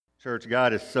Church,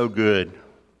 God is so good.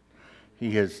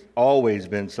 He has always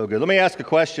been so good. Let me ask a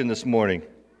question this morning.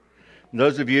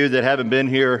 Those of you that haven't been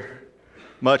here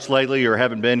much lately or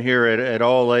haven't been here at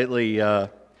all lately,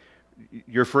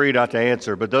 you're free not to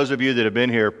answer. But those of you that have been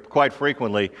here quite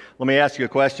frequently, let me ask you a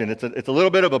question. It's a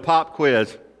little bit of a pop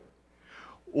quiz.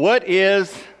 What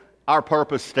is our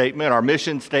purpose statement, our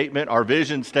mission statement, our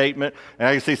vision statement? And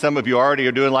I can see some of you already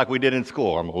are doing like we did in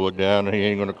school. I'm going to look down and he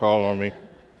ain't going to call on me.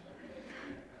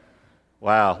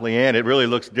 Wow, Leanne, it really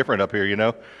looks different up here, you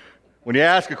know. When you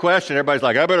ask a question, everybody's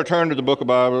like, I better turn to the book of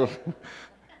Bible,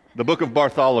 the book of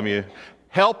Bartholomew.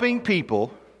 Helping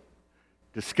people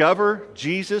discover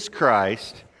Jesus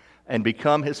Christ and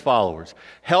become his followers.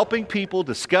 Helping people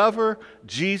discover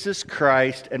Jesus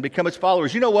Christ and become his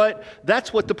followers. You know what?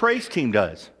 That's what the praise team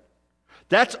does.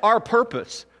 That's our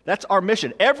purpose. That's our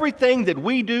mission. Everything that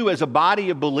we do as a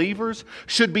body of believers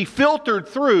should be filtered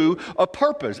through a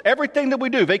purpose. Everything that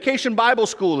we do. Vacation Bible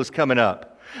School is coming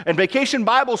up. And Vacation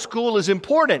Bible School is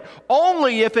important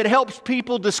only if it helps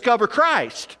people discover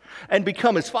Christ and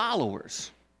become his followers.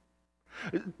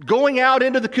 Going out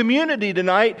into the community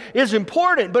tonight is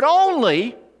important, but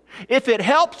only if it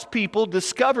helps people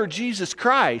discover Jesus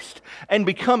Christ and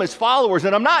become his followers.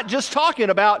 And I'm not just talking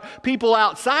about people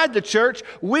outside the church.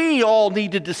 We all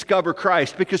need to discover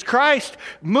Christ because Christ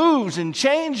moves and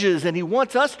changes, and he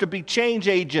wants us to be change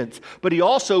agents, but he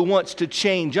also wants to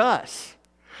change us.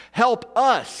 Help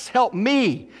us, help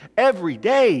me every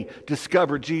day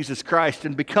discover Jesus Christ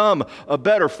and become a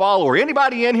better follower.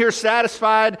 Anybody in here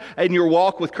satisfied in your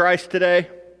walk with Christ today?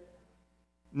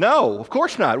 No, of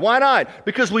course not. Why not?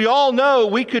 Because we all know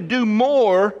we could do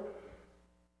more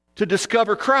to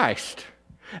discover Christ.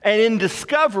 And in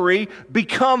discovery,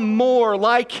 become more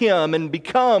like him and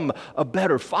become a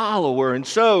better follower. And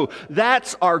so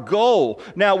that's our goal.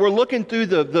 Now, we're looking through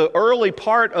the early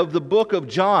part of the book of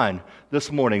John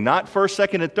this morning. Not 1st,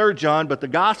 2nd, and 3rd John, but the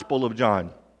Gospel of John.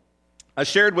 I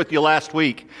shared with you last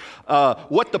week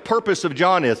what the purpose of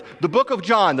John is. The book of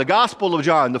John, the Gospel of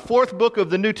John, the 4th book of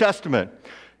the New Testament.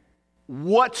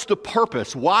 What's the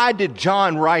purpose? Why did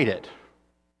John write it?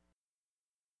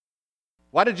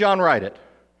 Why did John write it?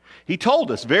 He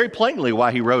told us very plainly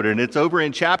why he wrote it, and it's over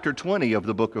in chapter 20 of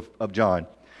the book of John.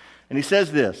 And he says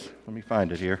this. Let me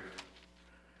find it here.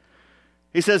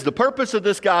 He says, the purpose of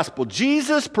this gospel,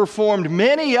 Jesus performed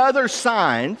many other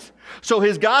signs, so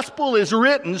his gospel is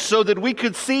written so that we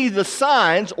could see the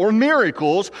signs or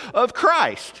miracles of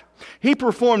Christ. He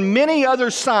performed many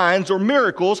other signs or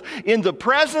miracles in the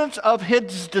presence of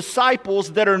his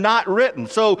disciples that are not written.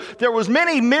 So there was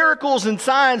many miracles and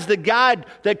signs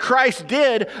that Christ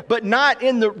did, but not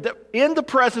in the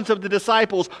presence of the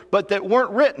disciples, but that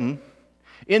weren't written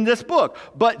in this book.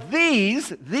 But these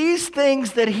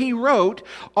things that he wrote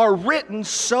are written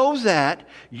so that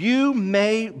you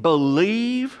may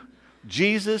believe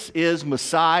Jesus is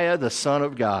Messiah, the Son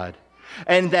of God.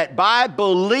 And that by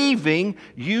believing,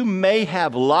 you may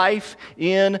have life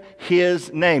in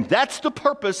his name. That's the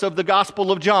purpose of the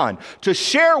Gospel of John, to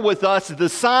share with us the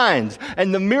signs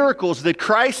and the miracles that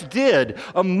Christ did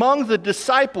among the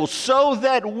disciples so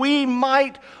that we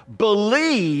might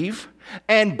believe,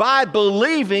 and by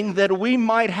believing that we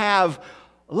might have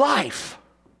life.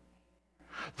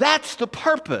 That's the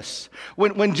purpose.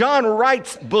 When John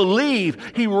writes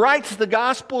believe, he writes the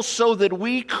gospel so that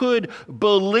we could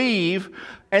believe,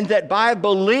 and that by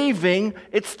believing,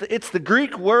 it's the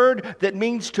Greek word that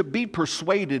means to be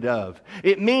persuaded of.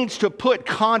 It means to put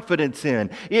confidence in.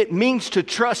 It means to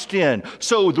trust in.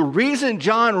 So the reason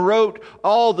John wrote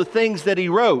all the things that he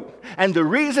wrote, and the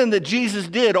reason that Jesus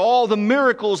did all the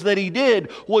miracles that he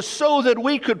did, was so that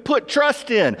we could put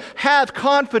trust in, have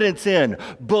confidence in,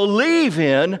 believe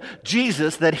in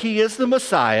Jesus, that he is the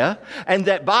Messiah, and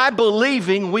that by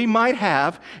believing we might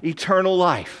have eternal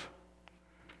life.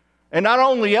 And not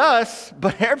only us,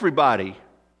 but everybody.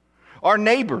 Our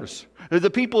neighbors, the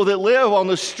people that live on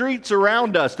the streets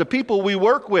around us, the people we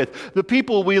work with, the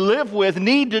people we live with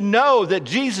need to know that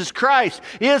Jesus Christ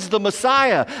is the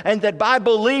Messiah, and that by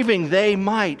believing they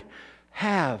might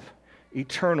have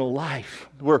eternal life.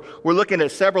 We're looking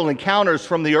at several encounters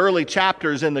from the early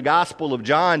chapters in the Gospel of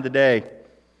John today.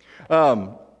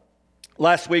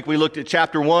 Last week we looked at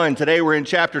chapter 1. Today we're in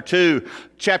chapter 2,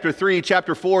 chapter 3,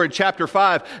 chapter 4, and chapter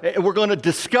 5. We're going to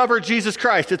discover Jesus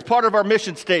Christ. It's part of our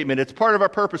mission statement. It's part of our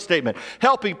purpose statement.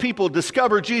 Helping people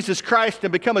discover Jesus Christ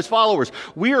and become his followers.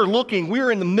 We're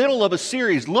in the middle of a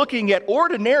series looking at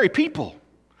ordinary people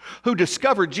who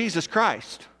discovered Jesus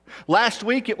Christ. Last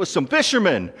week, it was some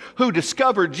fishermen who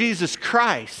discovered Jesus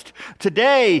Christ.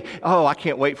 Today, I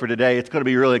can't wait for today. It's going to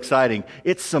be really exciting.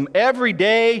 It's some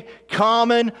everyday,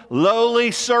 common,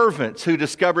 lowly servants who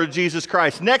discovered Jesus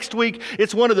Christ. Next week,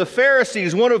 it's one of the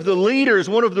Pharisees, one of the leaders,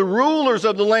 one of the rulers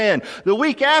of the land. The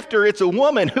week after, it's a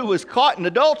woman who was caught in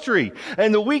adultery.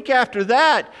 And the week after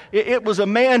that, it was a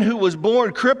man who was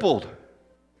born crippled.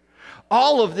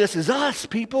 All of this is us,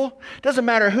 people. Doesn't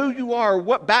matter who you are,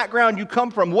 what background you come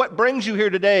from, what brings you here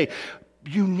today.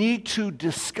 You need to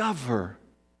discover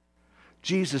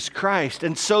Jesus Christ.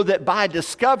 And so that by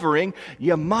discovering,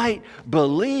 you might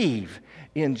believe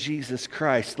in Jesus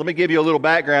Christ. Let me give you a little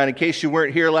background in case you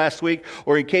weren't here last week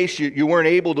or in case you weren't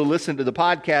able to listen to the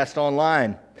podcast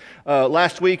online.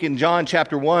 Last week in John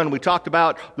chapter 1, we talked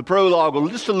about the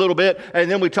prologue just a little bit, and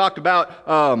then we talked about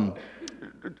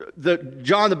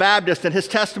John the Baptist and his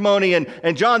testimony,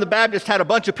 and John the Baptist had a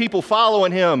bunch of people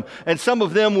following him, and some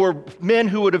of them were men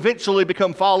who would eventually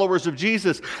become followers of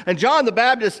Jesus. And John the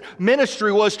Baptist's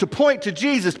ministry was to point to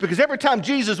Jesus, because every time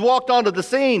Jesus walked onto the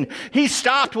scene, he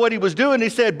stopped what he was doing. He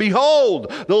said,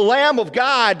 "Behold, the Lamb of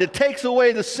God that takes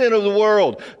away the sin of the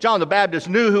world." John the Baptist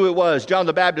knew who it was. John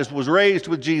the Baptist was raised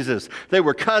with Jesus. They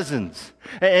were cousins.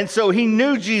 And so he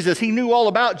knew Jesus. He knew all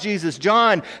about Jesus.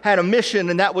 John had a mission,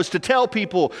 and that was to tell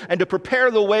people and to prepare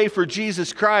the way for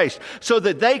Jesus Christ so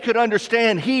that they could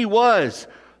understand he was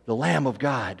the Lamb of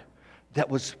God that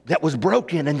was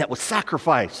broken and that was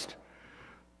sacrificed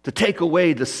to take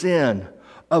away the sin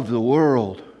of the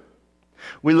world.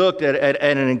 We looked at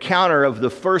an encounter of the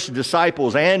first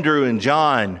disciples, Andrew and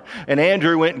John. And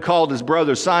Andrew went and called his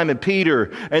brother Simon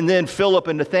Peter. And then Philip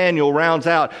and Nathanael rounds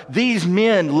out. These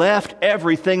men left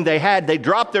everything they had. They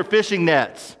dropped their fishing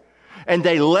nets. And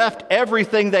they left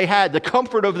everything they had, the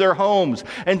comfort of their homes.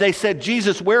 And they said,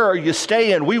 "Jesus, where are you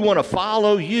staying? We want to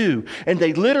follow you." And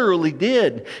they literally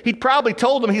did. He probably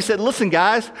told them, he said, "Listen,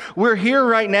 guys, we're here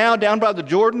right now down by the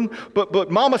Jordan, but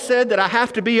Mama said that I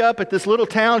have to be up at this little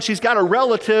town. She's got a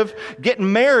relative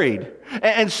getting married.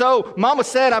 And so Mama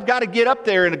said, I've got to get up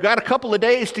there, and I've got a couple of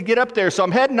days to get up there. So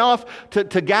I'm heading off to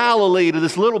Galilee, to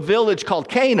this little village called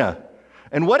Cana."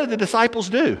 And what did the disciples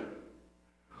do?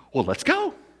 Well, let's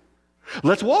go.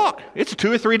 Let's walk. It's a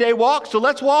 2 or 3 day walk, so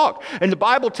let's walk. And the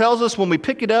Bible tells us when we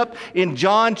pick it up in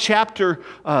John chapter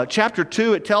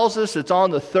 2, it tells us it's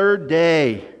on the third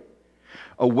day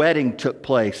a wedding took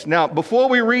place. Now, before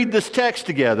we read this text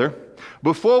together,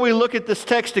 before we look at this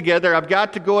text together, I've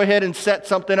got to go ahead and set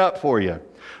something up for you.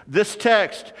 This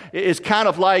text is kind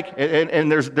of like,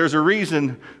 and there's a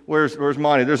reason, where's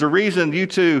Monty? There's a reason you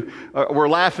two were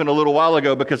laughing a little while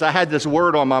ago, because I had this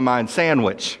word on my mind,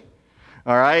 sandwich.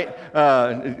 All right?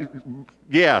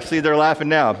 Yeah, see, they're laughing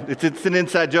now. It's an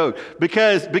inside joke.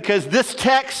 Because this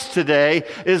text today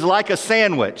is like a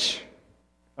sandwich.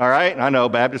 All right? I know,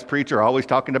 Baptist preacher always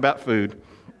talking about food.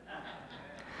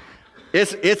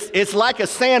 It's like a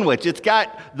sandwich. It's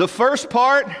got the first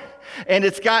part, and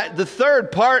it's got the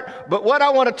third part. But what I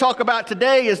want to talk about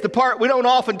today is the part we don't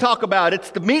often talk about.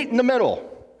 It's the meat in the middle.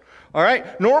 All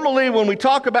right? Normally, when we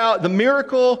talk about the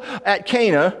miracle at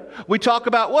Cana, we talk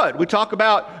about what? We talk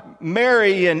about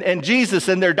Mary and Jesus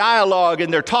and their dialogue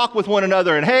and their talk with one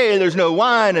another. And, hey, there's no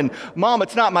wine. And, Mom,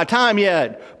 it's not my time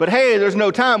yet. But, hey, there's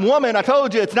no time. Woman, I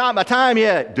told you it's not my time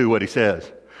yet. Do what he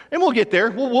says. And we'll get there.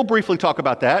 We'll briefly talk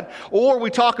about that. Or we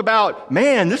talk about,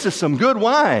 man, this is some good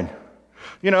wine.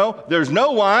 You know, there's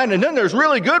no wine, and then there's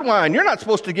really good wine. You're not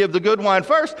supposed to give the good wine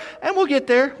first. And we'll get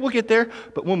there. We'll get there.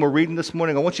 But when we're reading this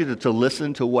morning, I want you to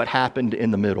listen to what happened in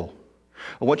the middle.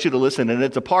 I want you to listen, and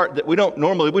it's a part that we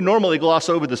normally gloss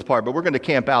over this part, but we're going to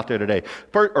camp out there today.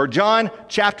 John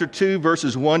chapter 2,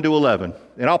 verses 1 to 11.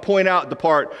 And I'll point out the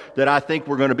part that I think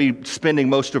we're going to be spending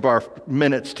most of our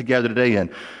minutes together today in.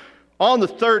 On the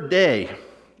third day,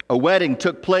 a wedding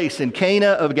took place in Cana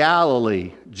of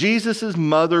Galilee. Jesus'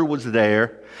 mother was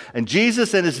there, and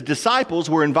Jesus and his disciples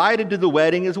were invited to the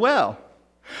wedding as well.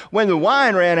 When the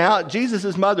wine ran out,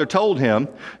 Jesus' mother told him,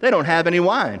 "They don't have any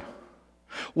wine."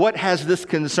 "What has this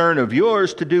concern of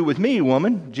yours to do with me,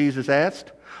 woman?" Jesus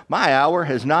asked. "My hour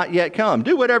has not yet come."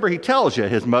 "Do whatever he tells you,"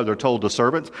 his mother told the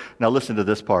servants. Now listen to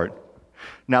this part.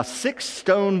 Now 6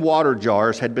 stone water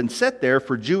jars had been set there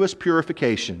for Jewish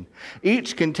purification.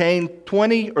 Each contained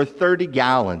 20 or 30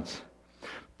 gallons.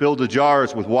 "Fill the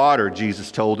jars with water,"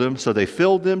 Jesus told them, so they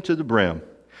filled them to the brim.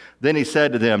 Then he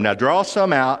said to them, "Now draw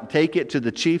some out, take it to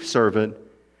the chief servant,"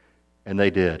 and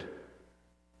they did.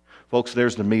 Folks,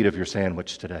 there's the meat of your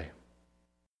sandwich today.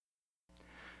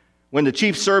 When the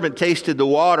chief servant tasted the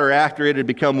water after it had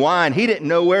become wine, he didn't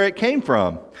know where it came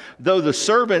from, though the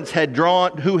servants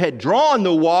who had drawn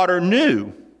the water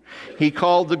knew. He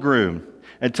called the groom.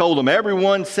 and told them,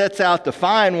 everyone sets out the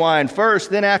fine wine first,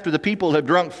 then after the people have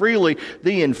drunk freely,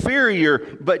 the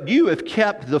inferior, but you have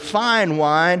kept the fine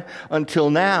wine until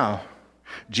now.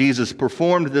 Jesus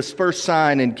performed this first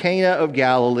sign in Cana of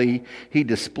Galilee. He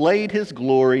displayed his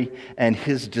glory, and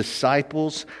his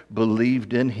disciples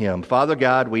believed in him. Father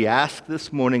God, we ask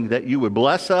this morning that you would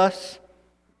bless us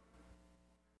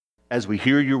as we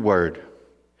hear your word.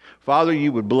 Father,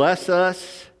 you would bless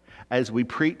us as we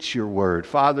preach your word.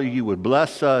 Father, you would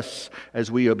bless us as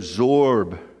we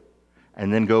absorb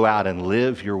and then go out and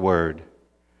live your word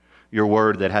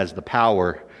that has the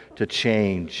power to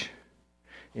change.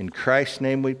 In Christ's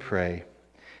name we pray.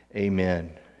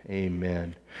 Amen.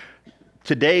 Amen.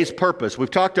 Today's purpose. We've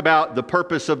talked about the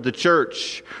purpose of the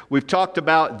church. We've talked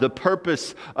about the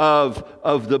purpose of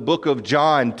the book of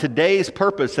John. Today's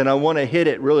purpose, and I want to hit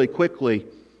it really quickly,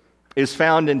 is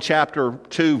found in chapter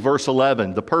 2, verse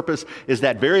 11. The purpose is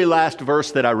that very last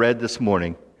verse that I read this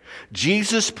morning.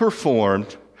 Jesus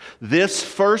performed this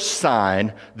first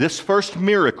sign, this first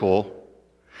miracle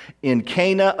in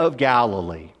Cana of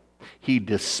Galilee. He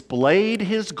displayed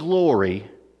his glory,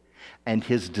 and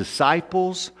his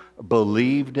disciples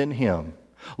believed in him.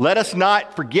 Let us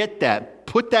not forget that.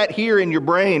 Put that here in your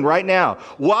brain right now.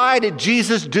 Why did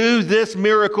Jesus do this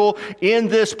miracle in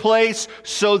this place?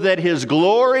 So that his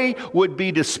glory would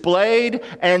be displayed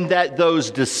and that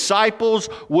those disciples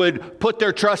would put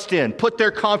their trust in, put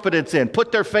their confidence in,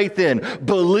 put their faith in,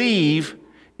 believe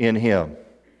in him.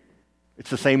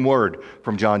 It's the same word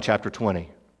from John chapter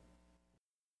 20.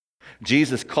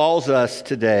 Jesus calls us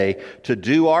today to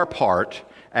do our part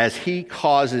as he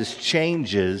causes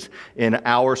changes in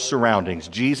our surroundings.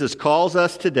 Jesus calls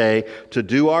us today to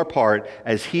do our part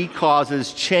as he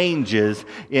causes changes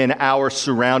in our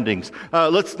surroundings.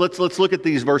 Let's look at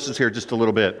these verses here just a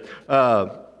little bit.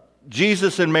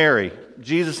 Jesus and Mary.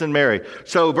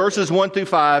 So verses 1 through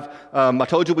 5, I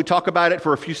told you we'd talk about it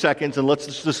for a few seconds, and let's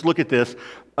just look at this.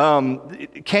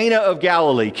 Cana of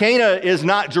Galilee. Cana is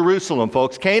not Jerusalem,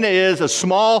 folks. Cana is a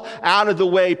small,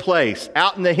 out-of-the-way place,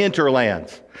 out in the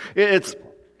hinterlands. As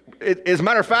a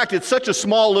matter of fact, it's such a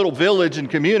small little village and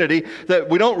community that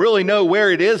we don't really know where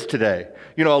it is today.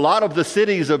 You know, a lot of the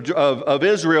cities of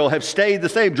Israel have stayed the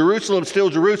same. Jerusalem's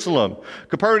still Jerusalem.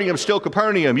 Capernaum's still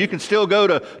Capernaum. You can still go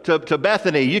to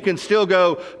Bethany. You can still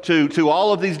go to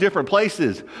all of these different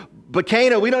places. But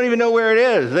Cana, we don't even know where it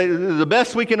is. The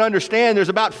best we can understand, there's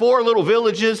about 4 little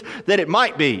villages that it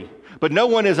might be. But no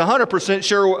one is 100%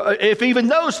 sure if even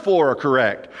those 4 are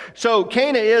correct. So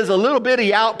Cana is a little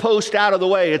bitty outpost out of the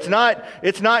way. It's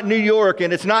not New York,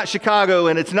 and it's not Chicago,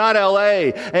 and it's not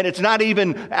LA, and it's not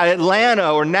even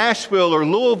Atlanta or Nashville or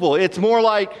Louisville. It's more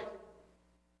like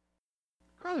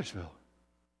Crothersville.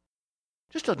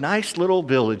 Just a nice little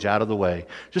village out of the way.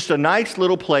 Just a nice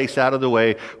little place out of the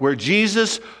way where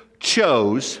Jesus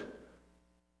chose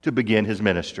to begin his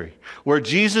ministry, where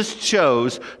Jesus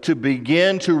chose to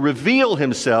begin to reveal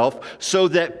himself so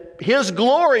that his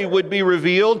glory would be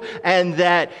revealed and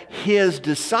that his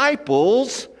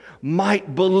disciples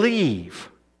might believe.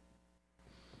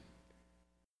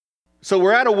 So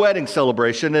we're at a wedding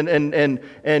celebration,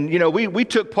 and you know, we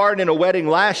took part in a wedding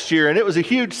last year, and it was a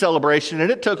huge celebration,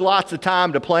 and it took lots of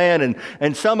time to plan,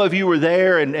 and some of you were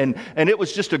there, and it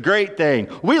was just a great thing.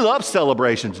 We love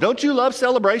celebrations. Don't you love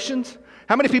celebrations?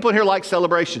 How many people in here like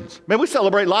celebrations? Man, we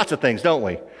celebrate lots of things, don't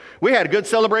we? We had a good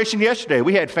celebration yesterday.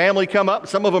 We had family come up.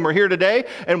 Some of them are here today,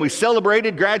 and we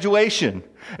celebrated graduation.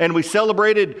 And we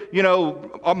celebrated, you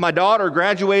know, my daughter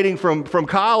graduating from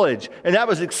college, and that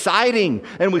was exciting.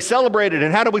 And we celebrated.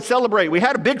 And how did we celebrate? We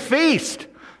had a big feast.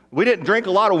 We didn't drink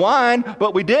a lot of wine,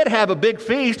 but we did have a big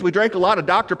feast. We drank a lot of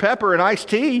Dr. Pepper and iced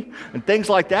tea and things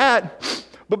like that.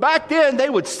 But back then, they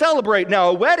would celebrate.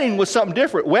 Now, a wedding was something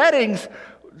different. Weddings,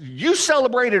 you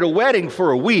celebrated a wedding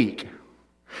for a week.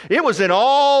 It was an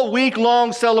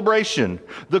all-week-long celebration.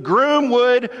 The groom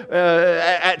would,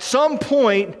 at some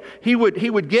point, he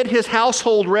would get his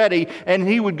household ready, and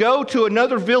he would go to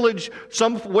another village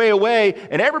some way away,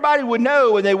 and everybody would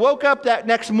know when they woke up that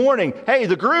next morning, hey,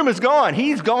 the groom is gone.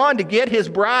 He's gone to get his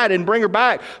bride and bring her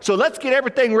back. So let's get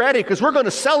everything ready because we're going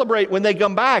to celebrate when they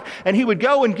come back. And he would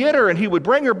go and get her, and he would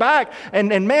bring her back, and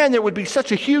man, there would be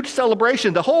such a huge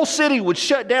celebration. The whole city would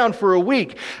shut down for a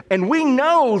week. And we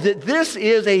know that this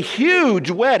is a huge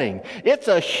wedding. It's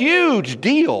a huge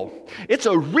deal. It's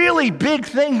a really big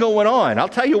thing going on. I'll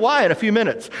tell you why in a few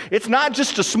minutes. It's not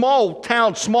just a small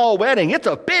town, small wedding. It's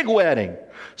a big wedding.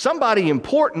 Somebody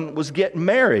important was getting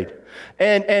married.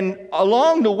 And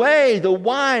along the way, the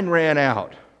wine ran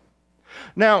out.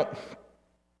 Now,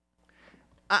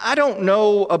 I don't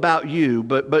know about you,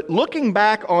 but looking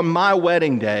back on my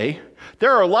wedding day,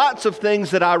 there are lots of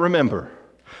things that I remember.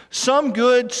 Some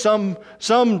good, some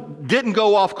didn't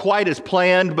go off quite as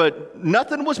planned, but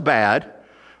nothing was bad.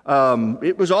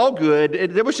 It was all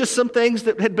good. There was just some things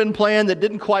that had been planned that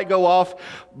didn't quite go off.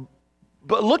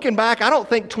 But looking back, I don't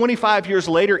think 25 years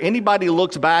later anybody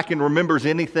looks back and remembers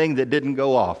anything that didn't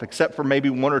go off, except for maybe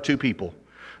one or two people.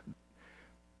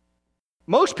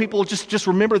 Most people just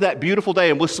remember that beautiful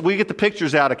day, and we get the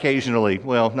pictures out occasionally.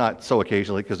 Well, not so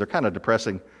occasionally, because they're kind of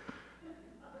depressing.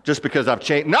 Just because I've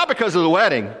changed, not because of the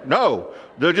wedding. No,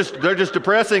 they're just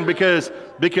depressing because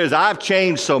I've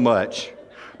changed so much.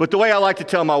 But the way I like to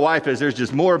tell my wife is, there's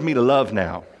just more of me to love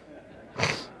now.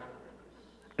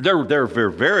 They're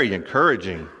very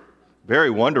encouraging,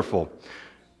 very wonderful.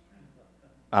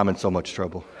 I'm in so much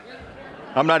trouble.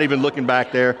 I'm not even looking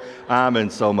back there. I'm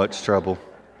in so much trouble.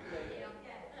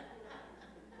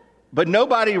 But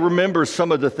nobody remembers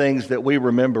some of the things that we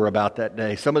remember about that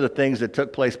day, some of the things that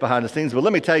took place behind the scenes. But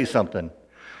let me tell you something.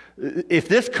 If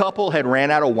this couple had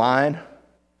ran out of wine,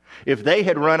 if they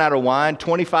had run out of wine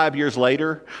 25 years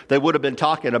later, they would have been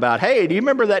talking about, hey, do you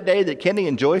remember that day that Kenny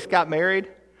and Joyce got married?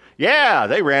 Yeah,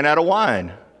 they ran out of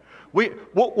wine.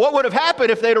 What would have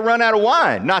happened if they'd have run out of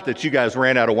wine? Not that you guys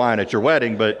ran out of wine at your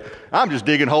wedding, but I'm just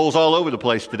digging holes all over the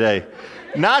place today.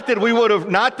 Not that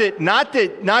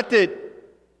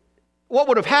what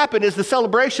would have happened is the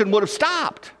celebration would have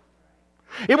stopped.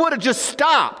 It would have just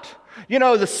stopped. You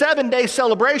know, the 7-day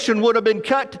celebration would have been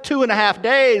cut to 2.5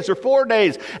 days or 4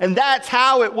 days, and that's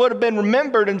how it would have been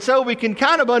remembered. And so we can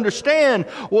kind of understand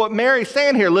what Mary's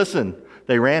saying here. Listen,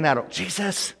 they ran out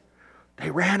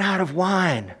of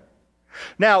wine.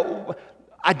 Now,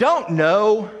 I don't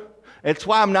know. It's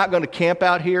why I'm not going to camp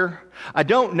out here. I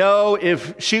don't know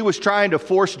if she was trying to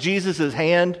force Jesus'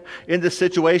 hand in this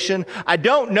situation. I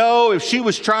don't know if she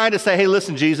was trying to say, hey,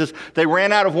 listen, Jesus, they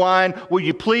ran out of wine. Will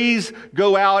you please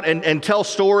go out and tell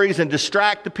stories and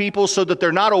distract the people so that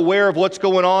they're not aware of what's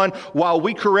going on while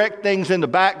we correct things in the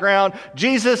background?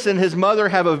 Jesus and his mother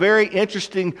have a very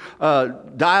interesting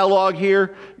dialogue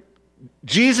here.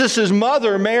 Jesus'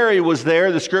 mother, Mary, was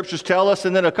there, the scriptures tell us,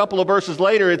 and then a couple of verses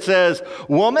later it says,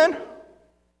 woman,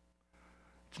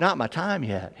 it's not my time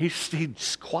yet. He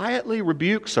quietly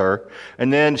rebukes her,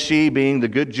 and then she, being the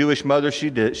good Jewish mother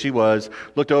she was,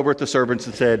 looked over at the servants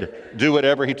and said, do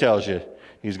whatever he tells you.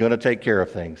 He's going to take care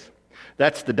of things.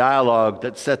 That's the dialogue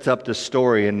that sets up this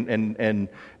story, and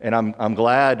I'm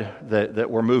glad that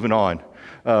we're moving on.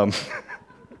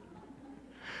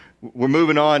 We're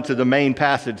moving on to the main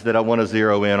passage that I want to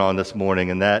zero in on this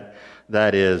morning, and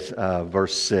that is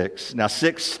verse 6. Now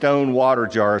 6 stone water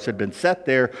jars had been set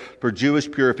there for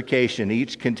Jewish purification.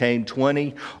 Each contained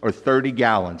 20 or 30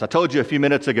 gallons. I told you a few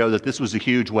minutes ago that this was a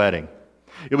huge wedding.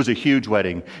 It was a huge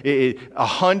wedding.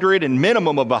 100 and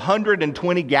minimum of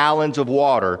 120 gallons of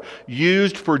water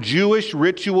used for Jewish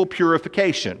ritual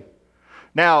purification.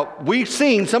 Now,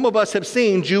 some of us have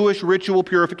seen Jewish ritual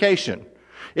purification.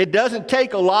 It doesn't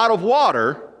take a lot of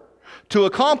water to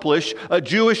accomplish a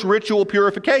Jewish ritual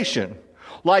purification,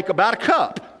 like about a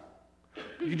cup.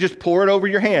 You just pour it over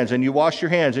your hands and you wash your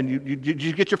hands and you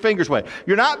get your fingers wet.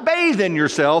 You're not bathing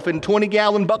yourself in a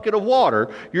 20-gallon bucket of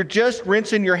water. You're just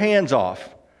rinsing your hands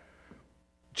off.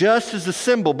 Just as a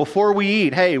symbol before we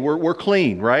eat, hey, we're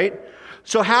clean, right?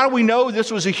 So how do we know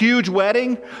this was a huge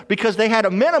wedding? Because they had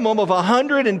a minimum of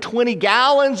 120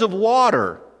 gallons of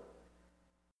water.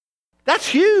 That's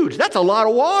huge. That's a lot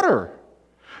of water.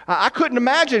 I couldn't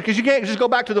imagine, because you can't just go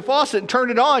back to the faucet and turn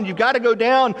it on. You've got to go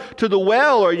down to the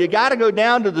well, or you got to go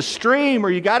down to the stream, or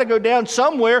you got to go down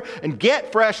somewhere and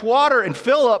get fresh water and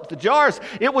fill up the jars.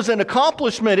 It was an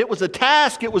accomplishment. It was a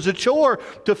task. It was a chore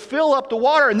to fill up the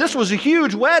water. And this was a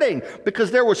huge wedding because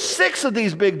there were 6 of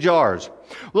these big jars.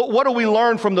 What do we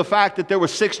learn from the fact that there were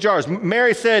 6 jars?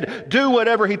 Mary said, do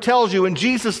whatever he tells you. And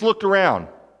Jesus looked around.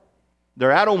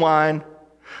 They're out of wine.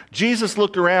 Jesus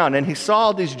looked around and he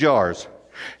saw these jars.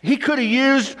 He could have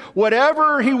used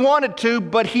whatever he wanted to,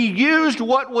 but he used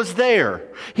what was there.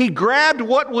 He grabbed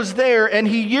what was there and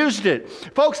he used it.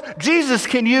 Folks, Jesus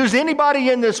can use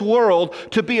anybody in this world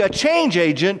to be a change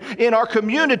agent in our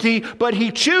community, but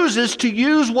he chooses to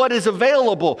use what is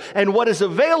available. And what is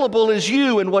available is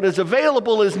you, and what is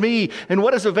available is me, and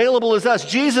what is available is us.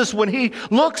 Jesus, when he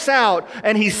looks out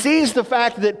and he sees the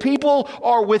fact that people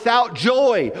are without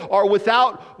joy,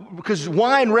 because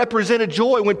wine represented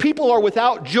joy. When people are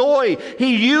without joy,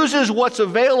 he uses what's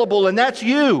available, and that's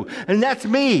you, and that's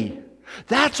me.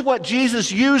 That's what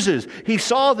Jesus uses. He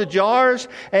saw the jars,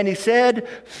 and he said,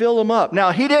 fill them up.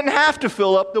 Now, he didn't have to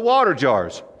fill up the water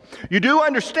jars. You do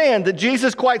understand that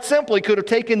Jesus quite simply could have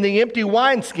taken the empty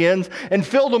wineskins and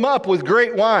filled them up with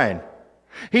great wine.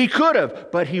 He could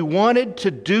have, but he wanted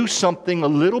to do something a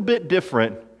little bit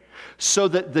different so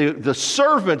that the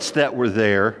servants that were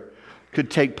there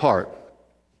could take part.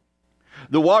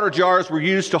 The water jars were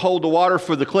used to hold the water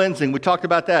for the cleansing. We talked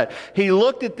about that. He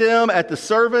looked at them, at the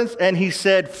servants, and he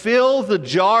said, "Fill the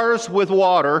jars with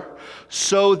water."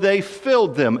 So they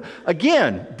filled them.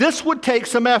 Again, this would take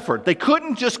some effort. They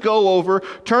couldn't just go over,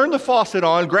 turn the faucet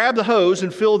on, grab the hose,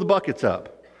 and fill the buckets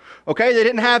up. Okay, they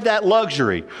didn't have that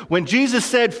luxury. When Jesus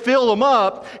said fill them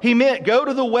up, he meant go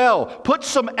to the well, put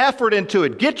some effort into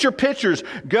it, get your pitchers,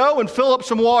 go and fill up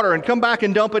some water and come back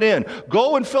and dump it in.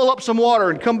 Go and fill up some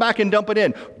water and come back and dump it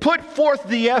in. Put forth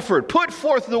the effort, put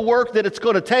forth the work that it's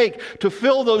going to take to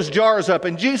fill those jars up.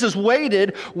 And Jesus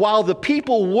waited while the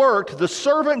people worked, the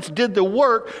servants did the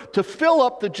work to fill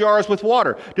up the jars with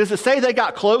water. Does it say they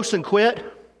got close and quit?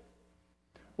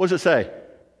 What does it say?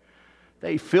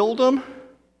 They filled them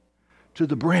to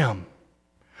the brim.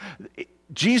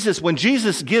 When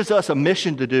Jesus gives us a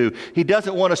mission to do, he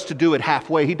doesn't want us to do it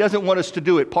halfway. He doesn't want us to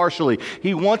do it partially.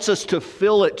 He wants us to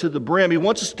fill it to the brim. He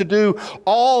wants us to do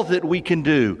all that we can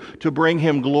do to bring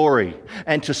him glory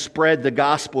and to spread the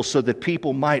gospel so that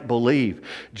people might believe.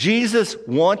 Jesus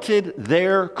wanted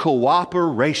their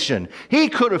cooperation. He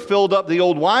could have filled up the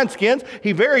old wineskins.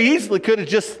 He very easily could have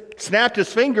just snapped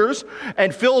his fingers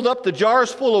and filled up the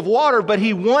jars full of water, but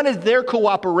he wanted their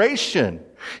cooperation.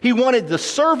 He wanted the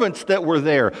servants that were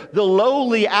there, the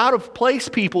lowly, out-of-place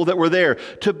people that were there,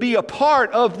 to be a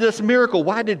part of this miracle.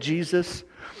 Why did Jesus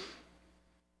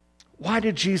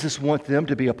want them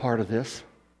to be a part of this?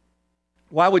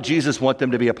 Why would Jesus want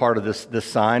them to be a part of this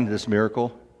sign, this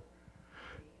miracle?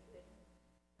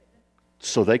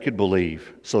 So they could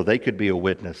believe, so they could be a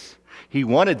witness. He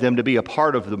wanted them to be a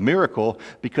part of the miracle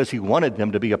because he wanted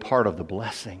them to be a part of the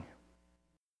blessing.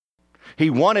 He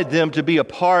wanted them to be a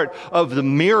part of the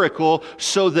miracle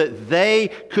so that they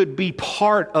could be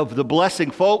part of the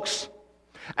blessing. Folks,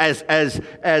 as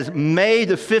May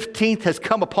the 15th has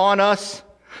come upon us,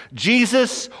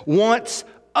 Jesus wants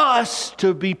us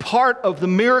to be part of the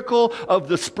miracle of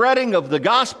the spreading of the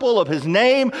gospel of his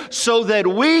name so that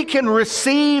we can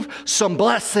receive some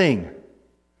blessing.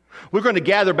 We're going to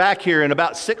gather back here in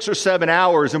about 6 or 7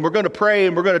 hours, and we're going to pray,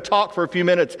 and we're going to talk for a few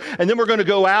minutes, and then we're going to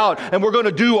go out, and we're going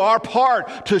to do our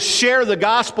part to share the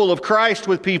gospel of Christ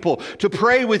with people, to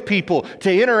pray with people,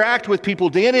 to interact with people,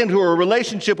 to get into a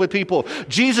relationship with people.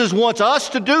 Jesus wants us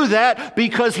to do that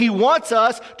because he wants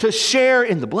us to share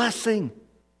in the blessing.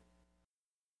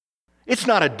 It's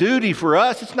not a duty for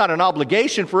us. It's not an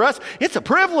obligation for us. It's a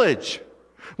privilege.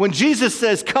 When Jesus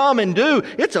says, come and do,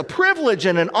 it's a privilege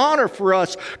and an honor for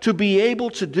us to be able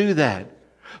to do that.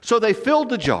 So they filled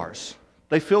the jars.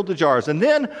 And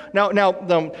then,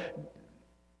 now,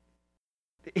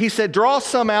 he said, draw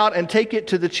some out and take it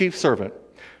to the chief servant.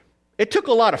 It took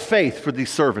a lot of faith for these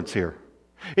servants here.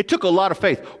 It took a lot of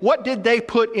faith. What did they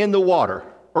put in the water?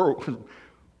 Or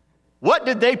what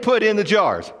did they put in the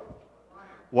jars?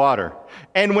 Water.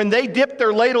 And when they dipped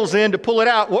their ladles in to pull it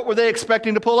out, what were they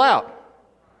expecting to pull out?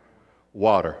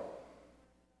 Water.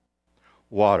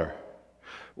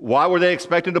 Why were they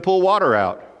expecting to pull water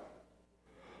out?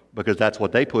 Because that's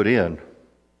what they put in.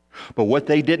 But what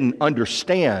they didn't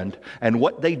understand and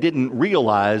what they didn't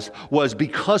realize was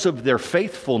because of their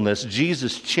faithfulness,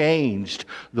 Jesus changed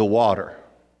the water.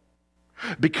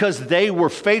 Because they were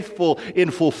faithful in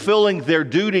fulfilling their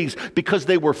duties, because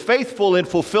they were faithful in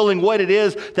fulfilling what it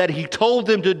is that he told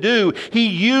them to do, he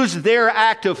used their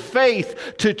act of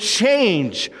faith to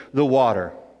change the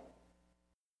water.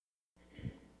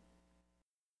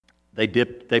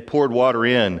 They poured water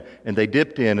in, and they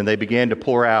dipped in, and they began to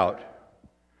pour out.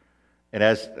 And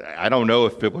I don't know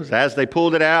if it was as they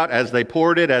pulled it out, as they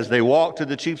poured it, as they walked to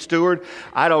the chief steward,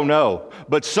 I don't know.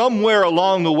 But somewhere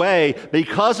along the way,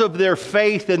 because of their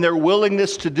faith and their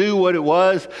willingness to do what it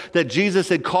was that Jesus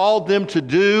had called them to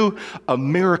do, a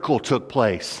miracle took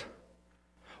place.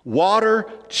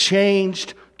 Water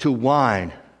changed to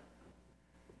wine.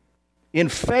 In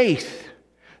faith,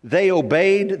 they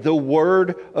obeyed the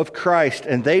word of Christ,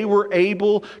 and they were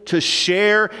able to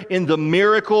share in the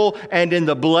miracle and in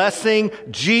the blessing.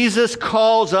 Jesus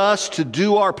calls us to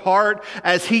do our part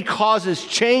as he causes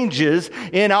changes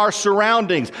in our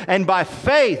surroundings. And by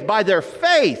faith, by their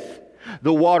faith,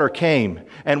 the water came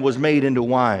and was made into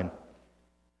wine.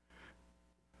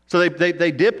 So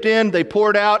they dipped in, they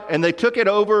poured out, and they took it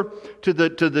over to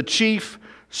the chief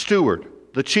steward,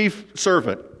 the chief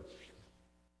servant.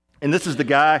 And this is the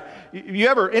guy.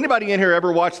 Anybody in here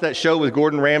ever watch that show with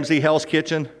Gordon Ramsay, Hell's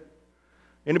Kitchen?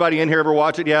 Anybody in here ever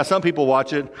watch it? Yeah, some people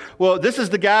watch it. Well, this is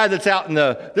the guy that's out in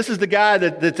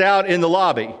the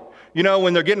lobby. You know,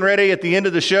 when they're getting ready at the end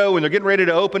of the show, when they're getting ready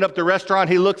to open up the restaurant,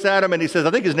 he looks at them and he says,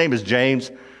 I think his name is James.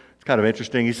 It's kind of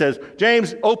interesting. He says,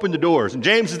 James, open the doors. And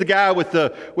James is the guy with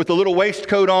the little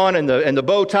waistcoat on and the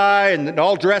bow tie and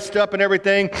all dressed up and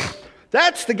everything.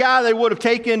 That's the guy they would have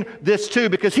taken this to,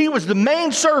 because he was the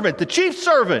main servant, the chief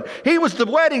servant. He was the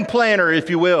wedding planner, if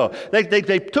you will.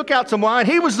 They took out some wine.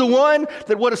 He was the one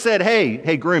that would have said,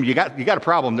 hey, groom, you got a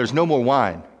problem. There's no more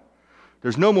wine.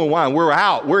 There's no more wine. We're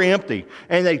out. We're empty.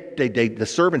 And the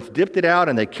servants dipped it out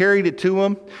and they carried it to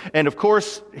him. And of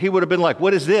course, he would have been like,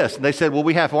 what is this? And they said, well,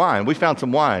 we have wine. We found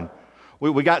some wine.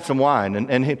 We got some wine.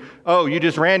 And you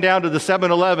just ran down to the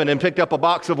 7-Eleven and picked up a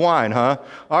box of wine, huh?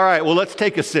 All right, well, let's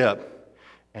take a sip.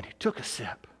 And he took a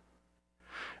sip.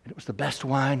 And it was the best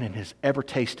wine he has ever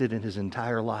tasted in his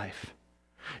entire life.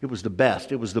 It was the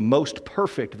best. It was the most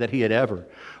perfect that he had ever.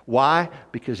 Why?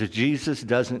 Because Jesus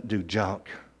doesn't do junk.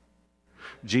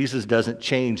 Jesus doesn't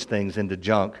change things into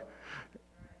junk.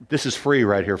 This is free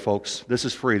right here, folks. This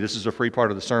is free. This is a free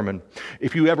part of the sermon.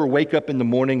 If you ever wake up in the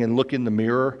morning and look in the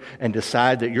mirror and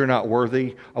decide that you're not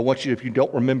worthy, I want you, if you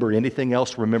don't remember anything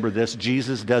else, remember this.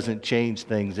 Jesus doesn't change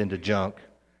things into junk.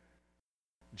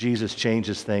 Jesus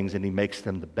changes things and he makes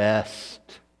them the best.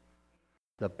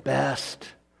 The best.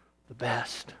 The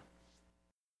best.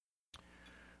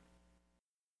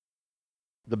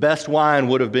 The best wine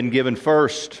would have been given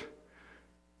first.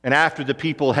 And after the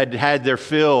people had had their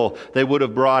fill, they would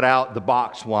have brought out the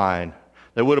box wine.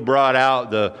 They would have brought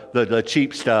out the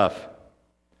cheap stuff.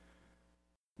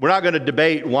 We're not going to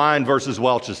debate wine versus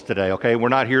Welch's today, okay? We're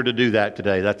not here to do that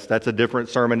today. That's a different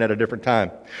sermon at a different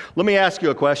time. Let me ask you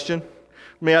a question.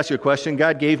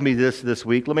 God gave me this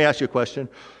week. Let me ask you a question.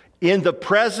 In the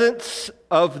presence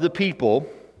of the people,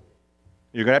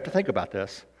 you're going to have to think about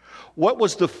this. What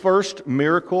was the first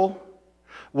miracle?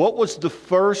 What was the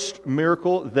first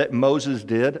miracle that Moses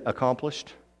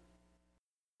accomplished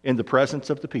in the presence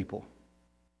of the people?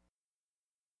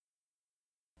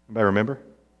 Anybody remember?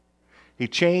 He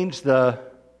changed the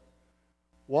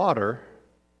water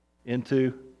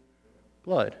into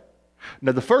blood.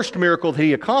 Now, the first miracle that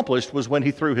he accomplished was when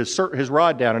he threw his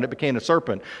rod down and it became a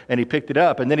serpent, and he picked it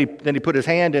up, and then he put his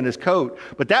hand in his coat.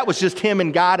 But that was just him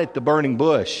and God at the burning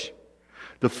bush.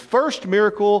 The first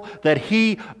miracle that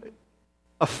he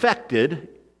affected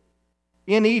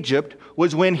in Egypt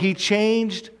was when he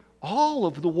changed all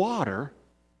of the water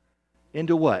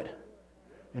into what?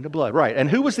 Into blood. Right. And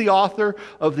who was the author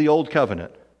of the Old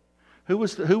Covenant?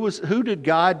 Who did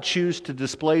God choose to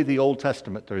display the Old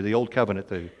Testament through, the Old Covenant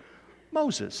through?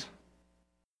 Moses.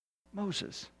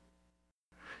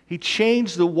 He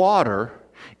changed the water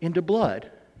into blood.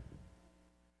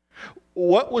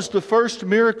 What was the first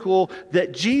miracle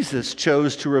that Jesus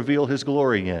chose to reveal his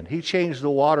glory in? He changed the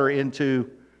water into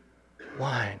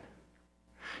wine.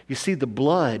 You see, the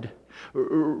blood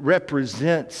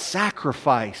represents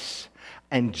sacrifice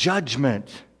and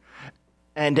judgment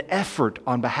and effort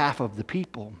on behalf of the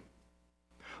people.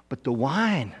 But the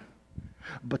wine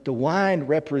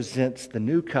represents the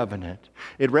new covenant.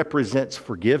 It represents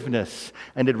forgiveness,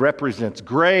 and it represents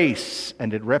grace,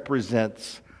 and it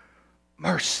represents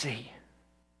mercy.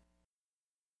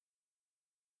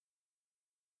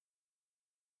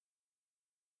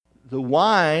 The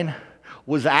wine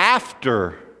was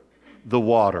after the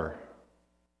water.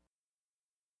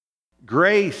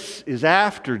 Grace is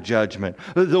after judgment.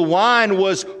 The wine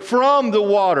was from the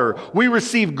water. We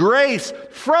receive grace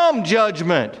from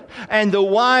judgment. And the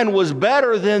wine was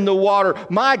better than the water.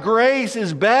 My grace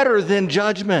is better than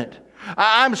judgment.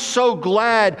 I'm so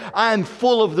glad I'm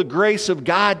full of the grace of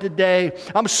God today.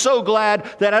 I'm so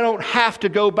glad that I don't have to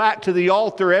go back to the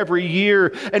altar every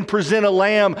year and present a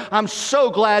lamb. I'm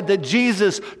so glad that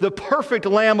Jesus, the perfect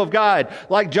Lamb of God,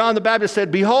 like John the Baptist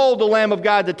said, behold the Lamb of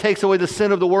God that takes away the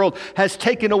sin of the world, has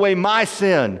taken away my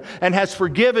sin and has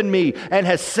forgiven me and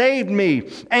has saved me.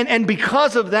 And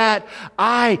because of that,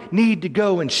 I need to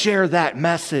go and share that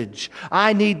message.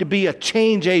 I need to be a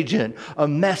change agent, a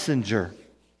messenger.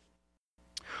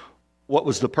 What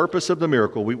was the purpose of the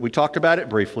miracle? We talked about it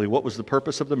briefly. What was the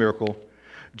purpose of the miracle?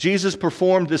 Jesus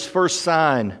performed this first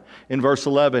sign. In verse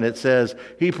 11, it says,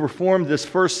 he performed this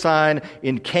first sign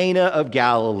in Cana of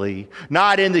Galilee.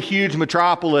 Not in the huge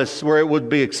metropolis where it would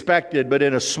be expected, but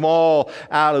in a small,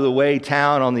 out-of-the-way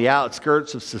town on the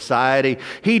outskirts of society.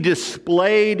 He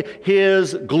displayed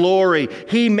his glory.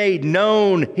 He made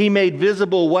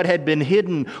visible what had been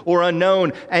hidden or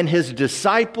unknown, and his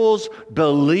disciples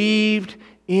believed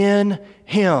in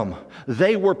him.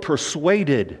 They were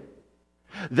persuaded.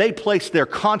 They placed their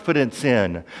confidence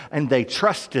in, and they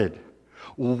trusted.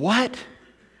 What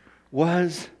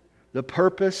was the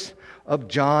purpose of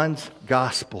John's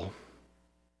gospel?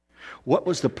 What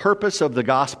was the purpose of the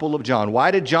Gospel of John?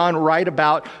 Why did John write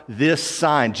about this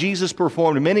sign? Jesus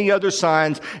performed many other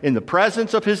signs in the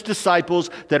presence of his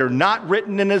disciples that are not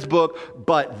written in his book,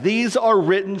 but these are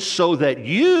written so that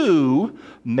you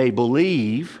may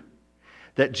believe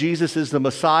that Jesus is the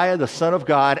Messiah, the Son of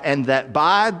God, and that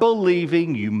by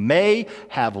believing you may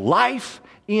have life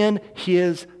in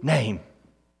his name.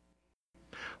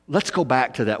 Let's go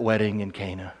back to that wedding in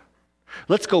Cana.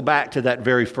 Let's go back to that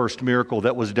very first miracle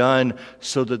that was done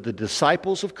so that the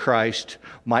disciples of Christ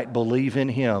might believe in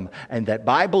him, and that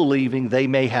by believing they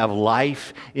may have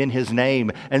life in his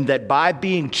name, and that by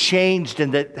being changed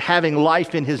and that having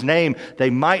life in his name, they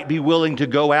might be willing to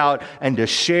go out and to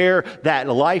share that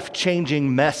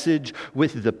life-changing message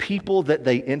with the people that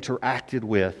they interacted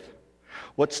with.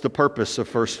 What's the purpose of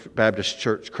First Baptist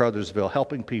Church, Crothersville?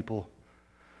 Helping people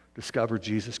discover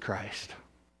Jesus Christ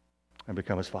and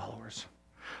become his followers.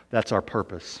 That's our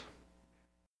purpose.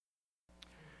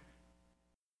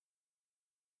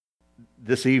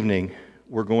 This evening,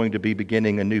 we're going to be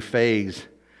beginning a new phase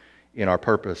in our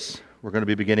purpose. We're going to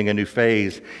be beginning a new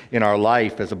phase in our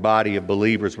life as a body of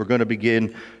believers. We're going to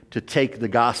begin to take the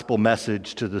gospel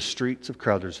message to the streets of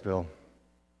Crothersville.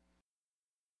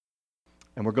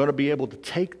 And we're going to be able to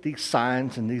take these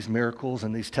signs and these miracles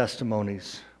and these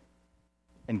testimonies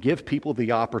and give people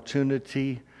the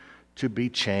opportunity to be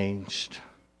changed,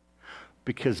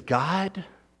 because God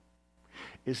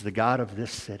is the God of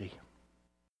this city.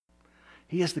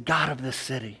 He is the God of this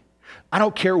city. I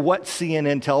don't care what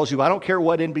CNN tells you. I don't care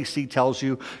what NBC tells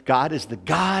you. God is the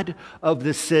God of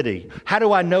this city. How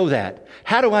do I know that?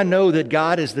 How do I know that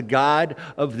God is the God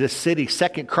of this city?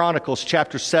 2 Chronicles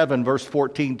chapter 7 verse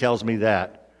 14 tells me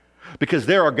that. Because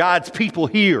there are God's people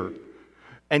here.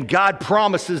 And God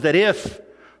promises that if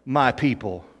my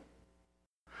people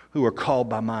who are called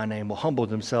by my name will humble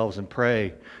themselves and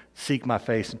pray, seek my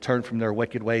face and turn from their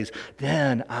wicked ways,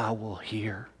 then I will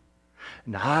hear.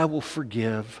 And I will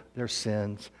forgive their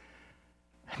sins.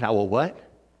 And I will what?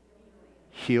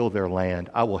 Heal their land.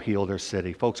 I will heal their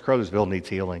city. Folks, Crothersville needs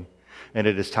healing. And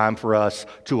it is time for us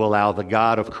to allow the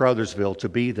God of Crothersville to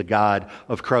be the God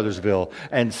of Crothersville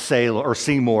and Salem, or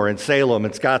Seymour and Salem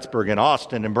and Scottsburg and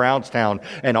Austin and Brownstown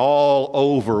and all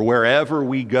over, wherever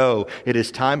we go. It is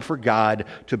time for God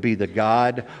to be the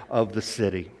God of the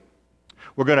city.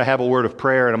 We're going to have a word of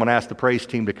prayer, and I'm going to ask the praise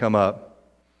team to come up.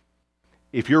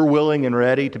 If you're willing and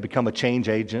ready to become a change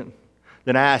agent,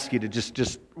 then I ask you to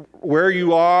just where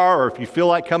you are, or if you feel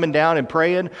like coming down and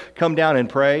praying, come down and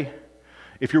pray.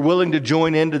 If you're willing to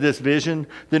join into this vision,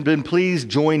 then please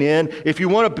join in. If you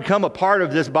want to become a part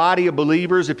of this body of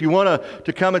believers, if you want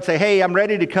to come and say, hey, I'm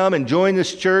ready to come and join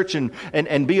this church and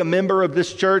be a member of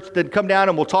this church, then come down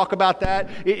and we'll talk about that.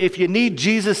 If you need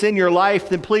Jesus in your life,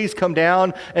 then please come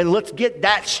down and let's get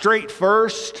that straight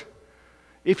first.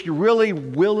 If you're really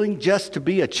willing just to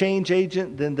be a change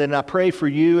agent, then I pray for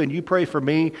you and you pray for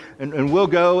me, and we'll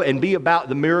go and be about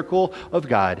the miracle of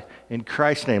God. In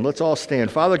Christ's name, let's all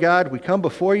stand. Father God, we come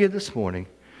before you this morning,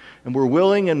 and we're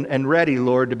willing and ready,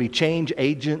 Lord, to be change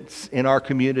agents in our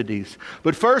communities.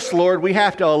 But first, Lord, we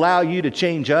have to allow you to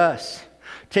change us.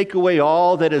 Take away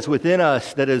all that is within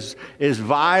us that is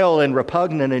vile and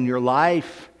repugnant in your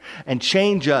life. And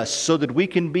change us so that we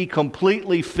can be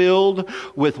completely filled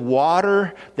with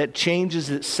water that changes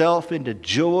itself into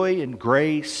joy and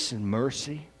grace and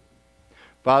mercy.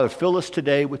 Father, fill us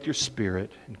today with your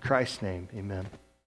Spirit. In Christ's name, amen.